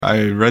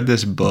I read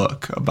this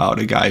book about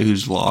a guy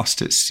who's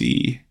lost at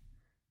sea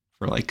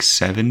for like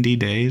 70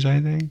 days,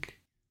 I think.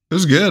 It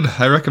was good.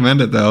 I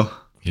recommend it, though.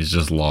 He's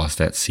just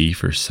lost at sea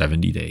for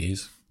 70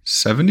 days.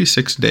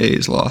 76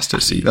 days lost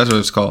at sea. That's what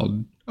it's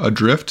called.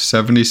 Adrift,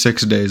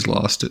 76 days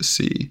lost at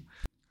sea.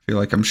 I feel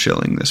like I'm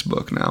shilling this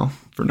book now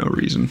for no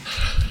reason.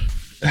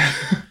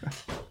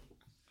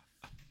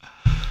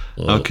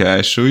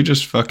 Okay, should we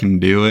just fucking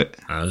do it?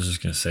 I was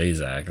just going to say,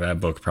 Zach, that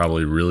book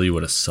probably really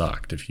would have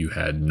sucked if you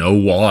had no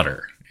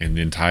water in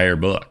the entire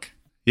book.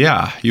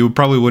 Yeah, you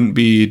probably wouldn't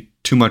be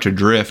too much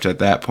adrift at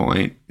that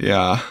point.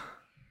 Yeah.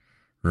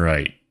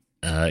 Right.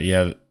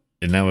 Yeah,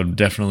 and that would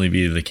definitely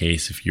be the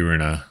case if you were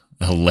in a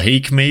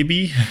lake,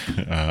 maybe.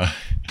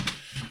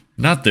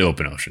 Not the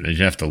open ocean.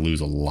 You'd have to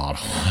lose a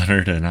lot of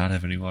water to not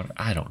have any water.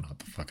 I don't know what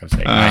the fuck I'm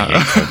saying. I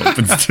hate cold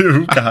opens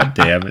too. God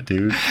damn it,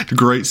 dude.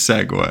 Great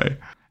segue.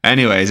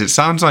 Anyways, it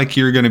sounds like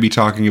you're going to be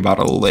talking about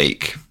a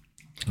lake.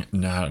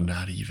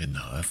 Not even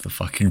though. That's the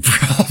fucking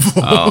problem.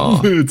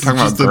 Oh, it's talking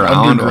just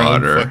about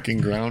groundwater.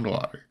 Fucking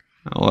groundwater.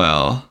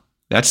 Well,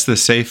 that's the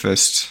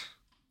safest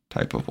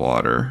type of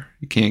water.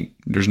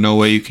 There's no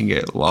way you can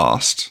get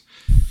lost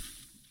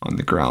on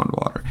the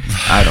groundwater.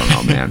 I don't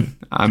know, man.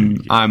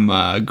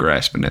 I'm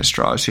grasping at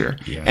straws here.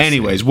 Yes,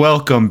 anyways,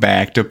 welcome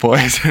back to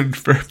Poison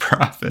for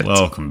Profit.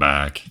 Welcome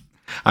back.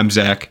 I'm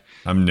Zach.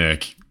 I'm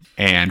Nick.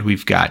 And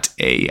we've got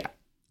a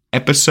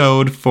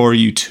episode for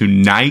you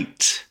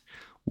tonight.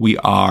 We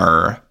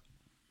are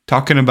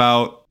talking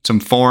about some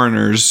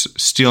foreigners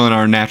stealing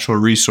our natural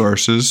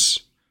resources.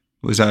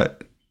 Is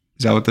that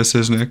what this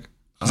is, Nick?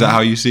 Is that how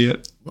you see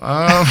it?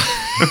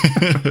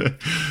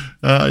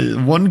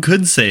 One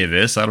could say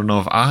this. I don't know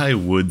if I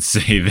would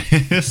say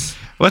this.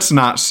 Let's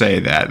not say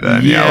that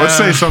then. Yeah, let's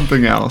say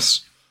something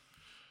else.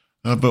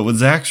 But what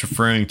Zach's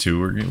referring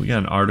to, we got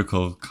an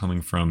article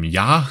coming from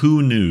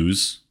Yahoo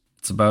News.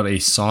 It's about a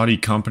Saudi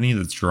company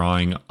that's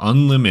drawing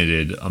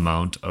unlimited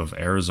amount of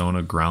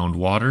Arizona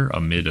groundwater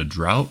amid a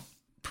drought.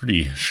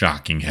 Pretty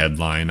shocking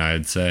headline,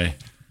 I'd say,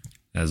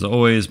 as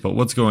always. But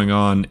what's going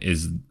on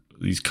is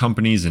these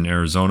companies in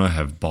Arizona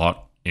have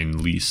bought and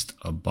leased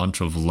a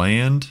bunch of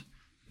land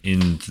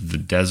in the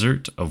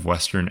desert of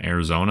western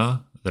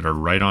Arizona that are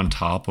right on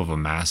top of a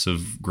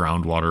massive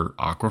groundwater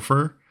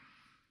aquifer.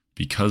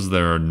 Because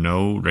there are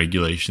no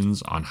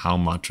regulations on how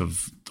much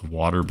of the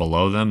water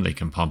below them they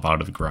can pump out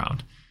of the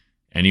ground.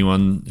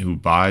 Anyone who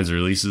buys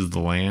or leases the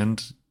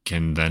land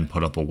can then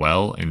put up a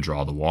well and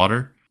draw the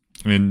water.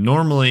 And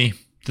normally,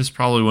 this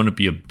probably wouldn't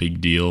be a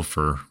big deal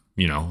for,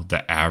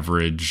 the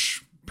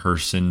average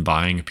person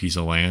buying a piece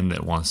of land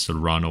that wants to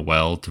run a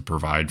well to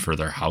provide for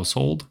their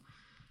household.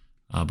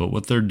 But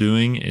what they're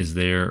doing is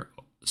they're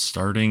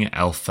starting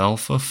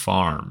alfalfa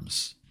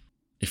farms.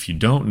 If you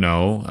don't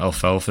know,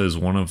 alfalfa is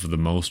one of the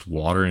most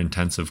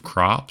water-intensive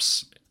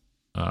crops,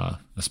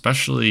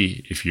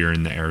 especially if you're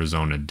in the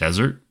Arizona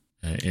desert,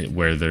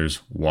 where there's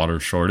water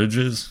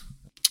shortages.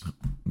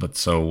 But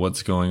so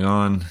what's going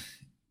on?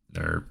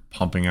 They're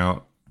pumping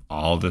out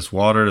all this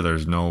water.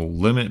 There's no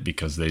limit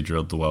because they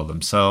drilled the well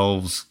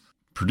themselves,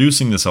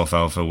 producing this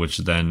alfalfa, which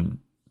then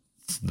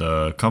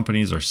the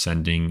companies are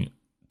sending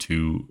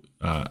to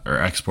or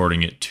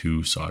exporting it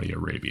to Saudi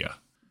Arabia.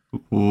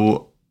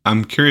 Well,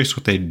 I'm curious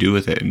what they do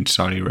with it in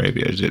Saudi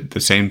Arabia. Is it the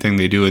same thing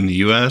they do in the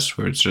U.S.,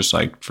 where it's just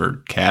like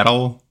for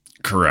cattle?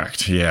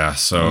 Correct. Yeah.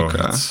 So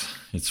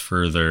it's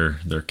for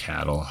their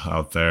cattle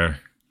out there.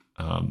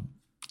 And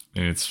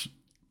it's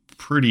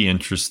pretty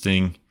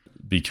interesting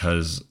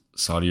because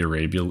Saudi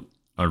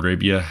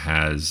Arabia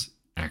has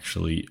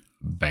actually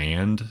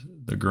banned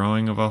the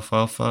growing of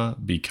alfalfa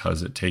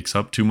because it takes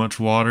up too much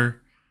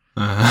water.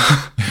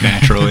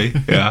 Naturally.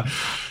 Yeah.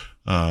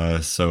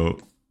 So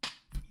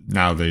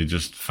now they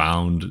just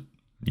found,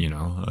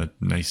 a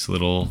nice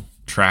little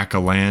tract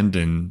of land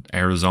in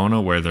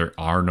Arizona where there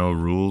are no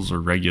rules or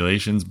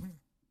regulations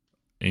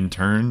in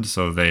turn.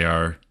 So they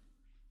are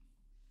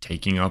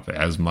taking up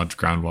as much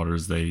groundwater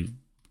as they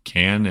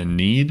can and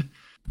need.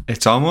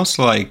 It's almost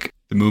like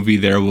the movie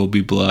There Will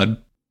Be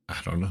Blood. I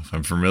don't know if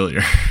I'm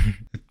familiar.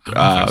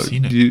 I've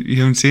seen it. You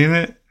haven't seen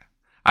it?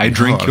 I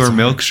Drink Your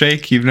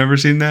Milkshake. You've never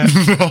seen that?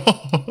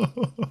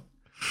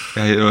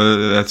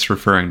 No. That's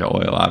referring to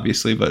oil,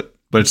 obviously, but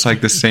it's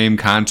like the same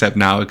concept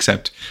now,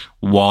 except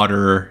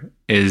water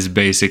is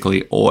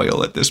basically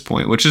oil at this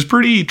point, which is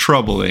pretty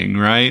troubling,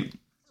 right?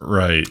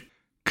 Right.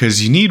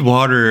 Because you need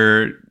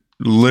water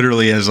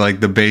literally as like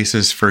the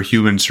basis for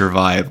human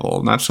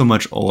survival, not so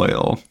much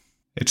oil.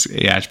 It's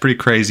pretty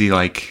crazy.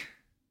 Like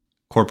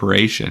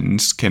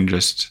corporations can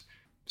just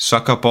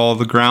suck up all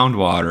the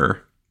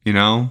groundwater,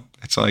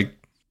 It's like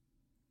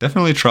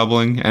definitely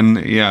troubling.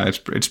 And yeah,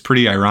 it's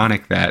pretty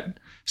ironic that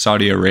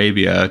Saudi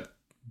Arabia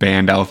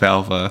banned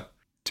alfalfa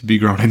to be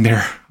grown in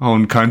their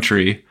own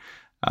country.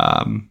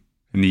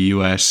 In the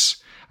U.S.,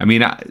 I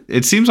mean,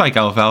 it seems like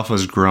alfalfa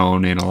is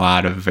grown in a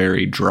lot of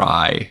very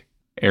dry,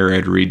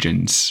 arid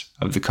regions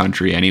of the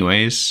country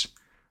anyways.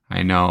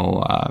 I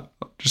know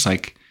just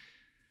like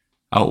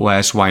out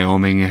west,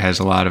 Wyoming has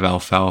a lot of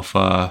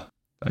alfalfa.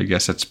 I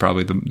guess that's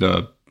probably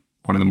the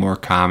one of the more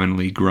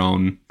commonly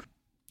grown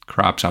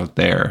crops out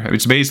there.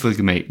 It's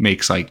basically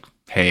makes like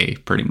hay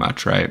pretty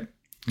much, right?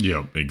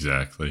 Yep,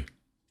 exactly.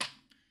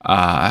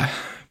 But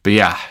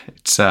yeah,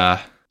 it's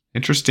a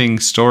interesting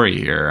story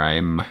here.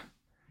 I'm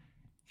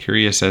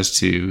curious as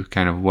to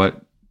kind of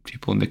what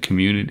people in the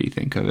community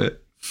think of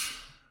it.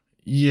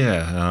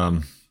 Yeah,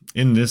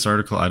 in this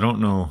article, I don't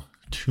know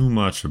too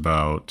much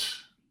about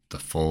the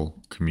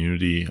full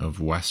community of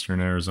Western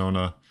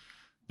Arizona.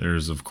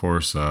 There's, of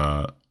course,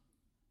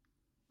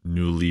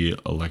 newly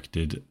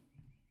elected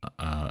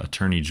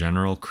Attorney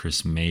General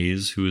Chris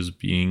Mays, who is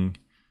being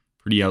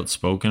pretty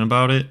outspoken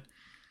about it,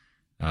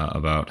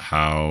 about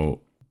how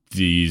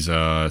these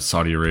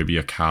Saudi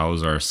Arabia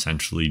cows are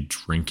essentially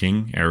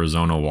drinking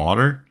Arizona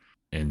water,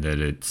 and that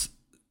it's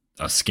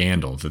a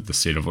scandal that the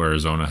state of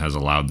Arizona has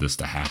allowed this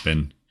to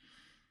happen.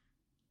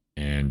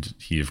 And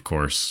he, of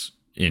course,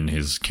 in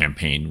his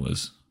campaign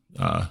was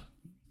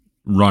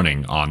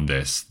running on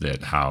this,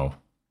 that how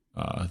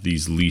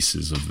these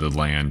leases of the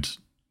land,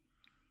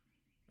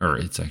 or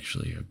it's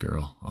actually a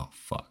girl. Oh,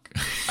 fuck.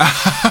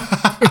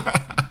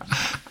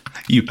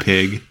 You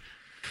pig.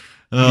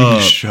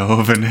 You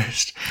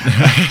chauvinist.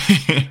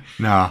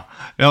 No,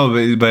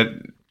 but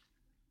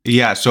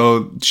yeah,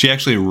 so she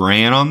actually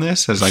ran on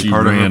this as like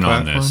part of her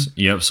platform?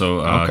 Yep,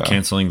 so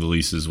canceling the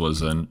leases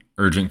was an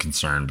urgent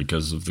concern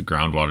because of the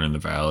groundwater in the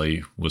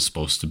valley was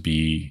supposed to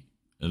be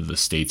the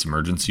state's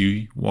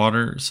emergency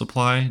water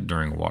supply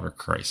during a water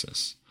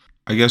crisis.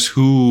 I guess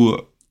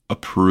who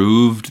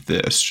approved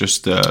this?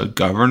 Just the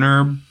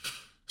governor?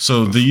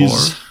 So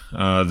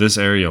this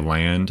area of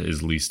land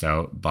is leased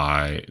out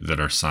that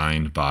are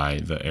signed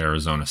by the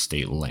Arizona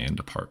State Land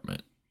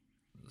Department.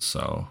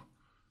 So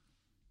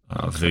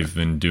they've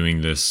been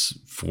doing this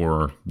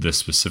for this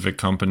specific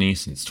company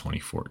since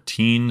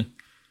 2014.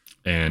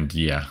 And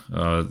yeah,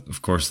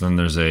 of course, then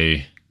there's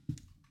a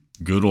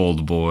good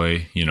old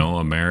boy,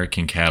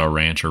 American cattle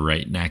rancher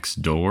right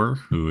next door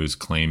who is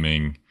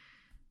claiming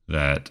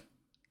that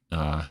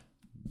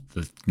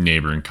the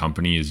neighboring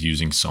company is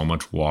using so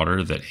much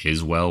water that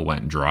his well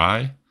went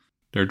dry.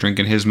 They're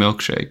drinking his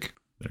milkshake.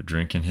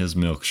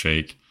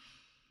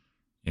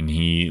 And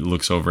he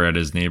looks over at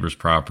his neighbor's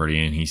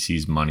property and he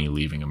sees money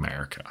leaving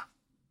America.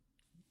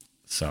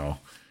 So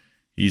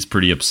he's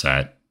pretty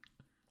upset.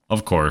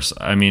 Of course,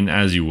 I mean,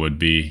 as you would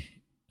be.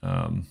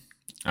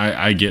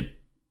 I get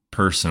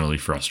personally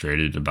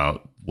frustrated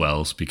about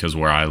wells because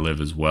where I live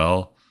as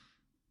well,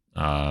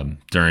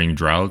 during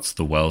droughts,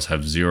 the wells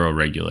have zero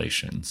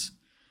regulations.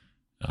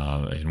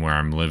 And where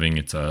I'm living,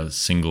 it's a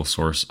single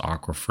source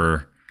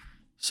aquifer.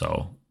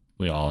 So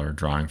we all are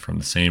drawing from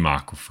the same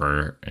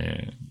aquifer,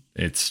 and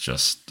it's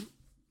just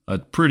a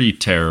pretty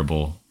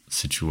terrible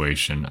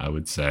situation, I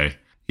would say.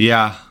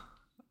 Yeah.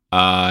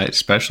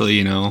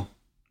 Especially,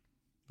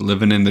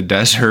 living in the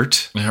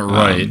desert.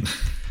 Right.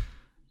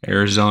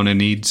 Arizona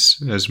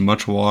needs as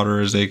much water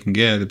as they can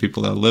get, the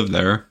people that live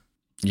there.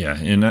 Yeah,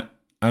 and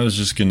I was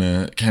just going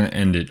to kind of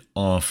end it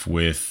off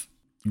with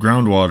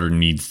groundwater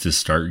needs to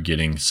start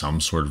getting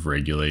some sort of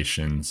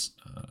regulations.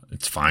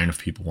 It's fine if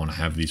people want to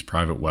have these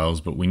private wells,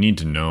 but we need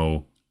to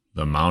know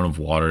the amount of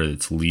water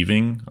that's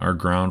leaving our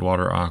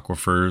groundwater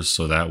aquifers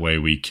so that way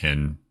we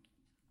can,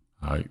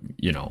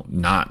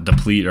 not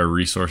deplete our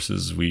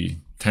resources. We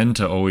tend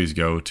to always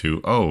go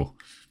to,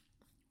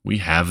 we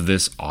have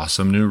this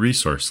awesome new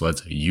resource.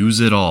 Let's use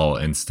it all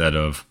instead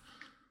of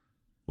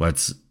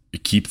let's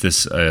keep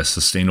this a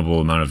sustainable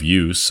amount of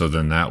use. So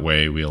then that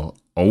way we'll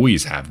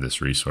always have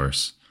this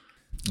resource.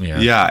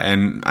 Yeah.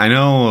 And I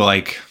know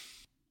like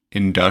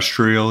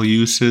industrial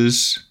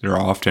uses, there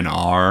often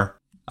are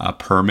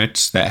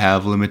permits that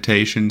have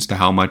limitations to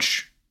how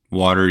much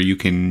water you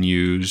can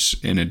use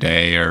in a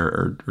day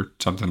or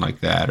something like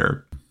that.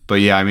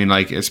 But yeah, I mean,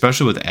 like,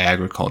 especially with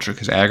agriculture,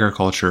 because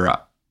agriculture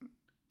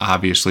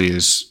obviously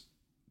is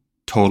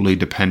totally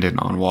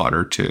dependent on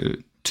water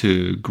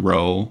to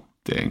grow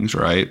things,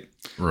 right?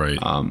 Right.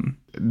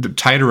 The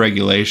tighter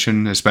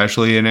regulation,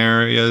 especially in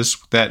areas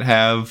that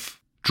have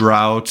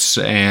droughts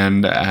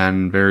and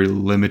very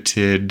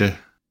limited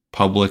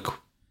public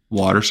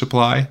water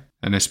supply,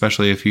 and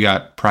especially if you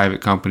got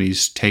private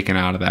companies taken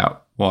out of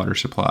that water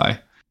supply,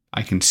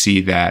 I can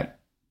see that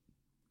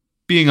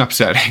being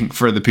upsetting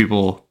for the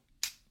people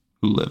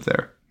who live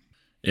there.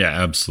 Yeah,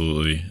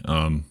 absolutely.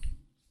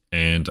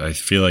 And I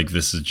feel like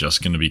this is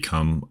just going to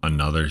become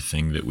another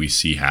thing that we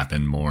see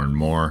happen more and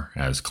more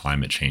as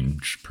climate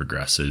change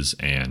progresses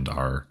and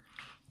our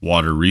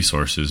water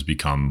resources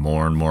become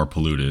more and more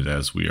polluted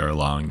as we are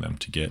allowing them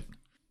to get.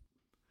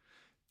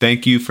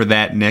 Thank you for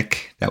that,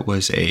 Nick. That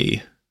was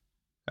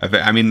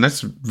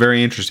that's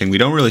very interesting. We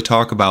don't really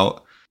talk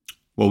about,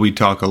 we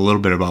talk a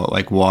little bit about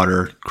like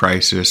water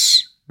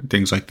crisis and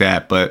things like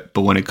that. But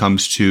when it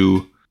comes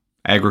to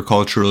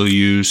agricultural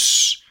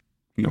use,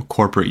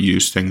 corporate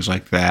use, things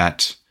like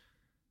that,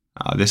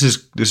 this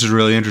is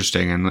really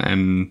interesting.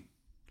 And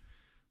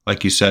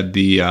like you said,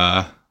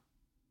 the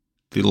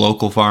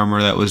local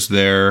farmer that was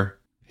there,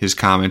 his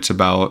comments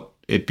about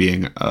it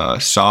being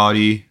a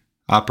Saudi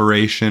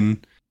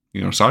operation.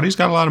 Saudi's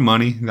got a lot of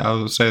money.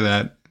 I'll say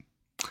that.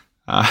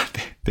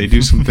 They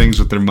do some things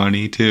with their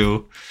money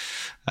too.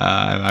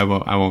 I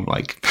won't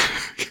like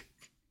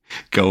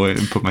go in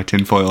and put my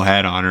tinfoil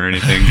hat on or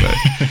anything,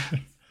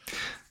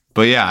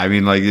 but yeah, I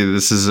mean, like,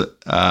 this is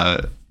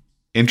a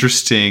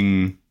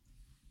interesting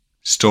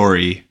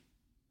story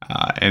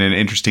and an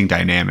interesting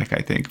dynamic,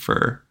 I think,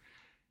 for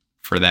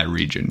that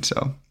region.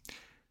 So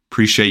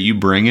appreciate you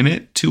bringing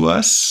it to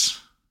us.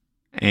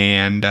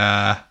 And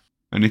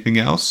anything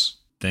else?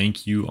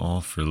 Thank you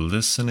all for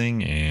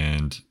listening,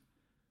 and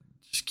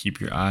just keep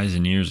your eyes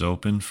and ears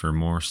open for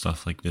more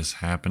stuff like this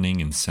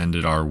happening and send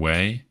it our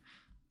way.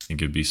 I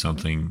think it'd be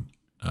something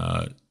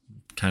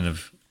kind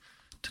of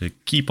to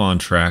keep on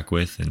track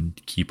with and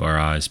keep our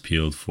eyes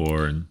peeled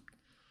for, and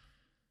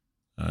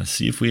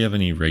see if we have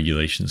any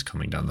regulations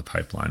coming down the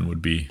pipeline.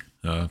 Would be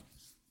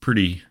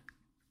pretty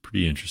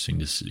interesting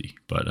to see.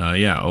 But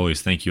yeah,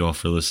 always thank you all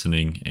for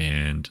listening,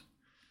 and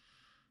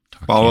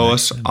follow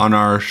us on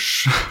our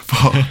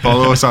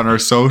follow us on our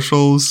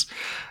socials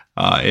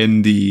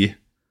in the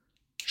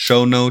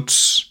show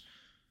notes.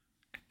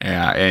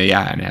 Yeah,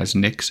 and as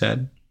Nick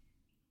said,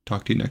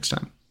 talk to you next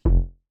time.